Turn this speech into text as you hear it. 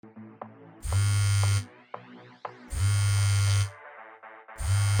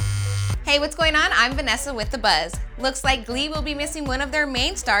Hey, what's going on? I'm Vanessa with The Buzz. Looks like Glee will be missing one of their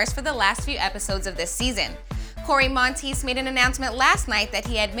main stars for the last few episodes of this season. Cory Monteith made an announcement last night that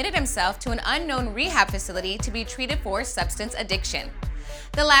he admitted himself to an unknown rehab facility to be treated for substance addiction.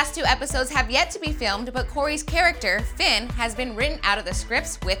 The last 2 episodes have yet to be filmed, but Cory's character, Finn, has been written out of the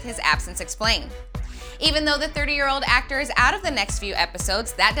scripts with his absence explained. Even though the 30-year-old actor is out of the next few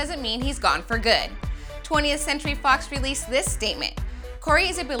episodes, that doesn't mean he's gone for good. 20th Century Fox released this statement: "Cory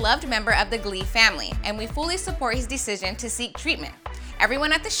is a beloved member of the Glee family, and we fully support his decision to seek treatment.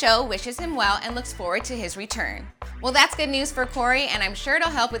 Everyone at the show wishes him well and looks forward to his return." Well, that's good news for Cory, and I'm sure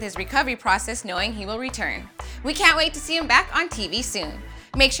it'll help with his recovery process knowing he will return. We can't wait to see him back on TV soon.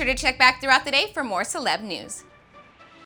 Make sure to check back throughout the day for more celeb news.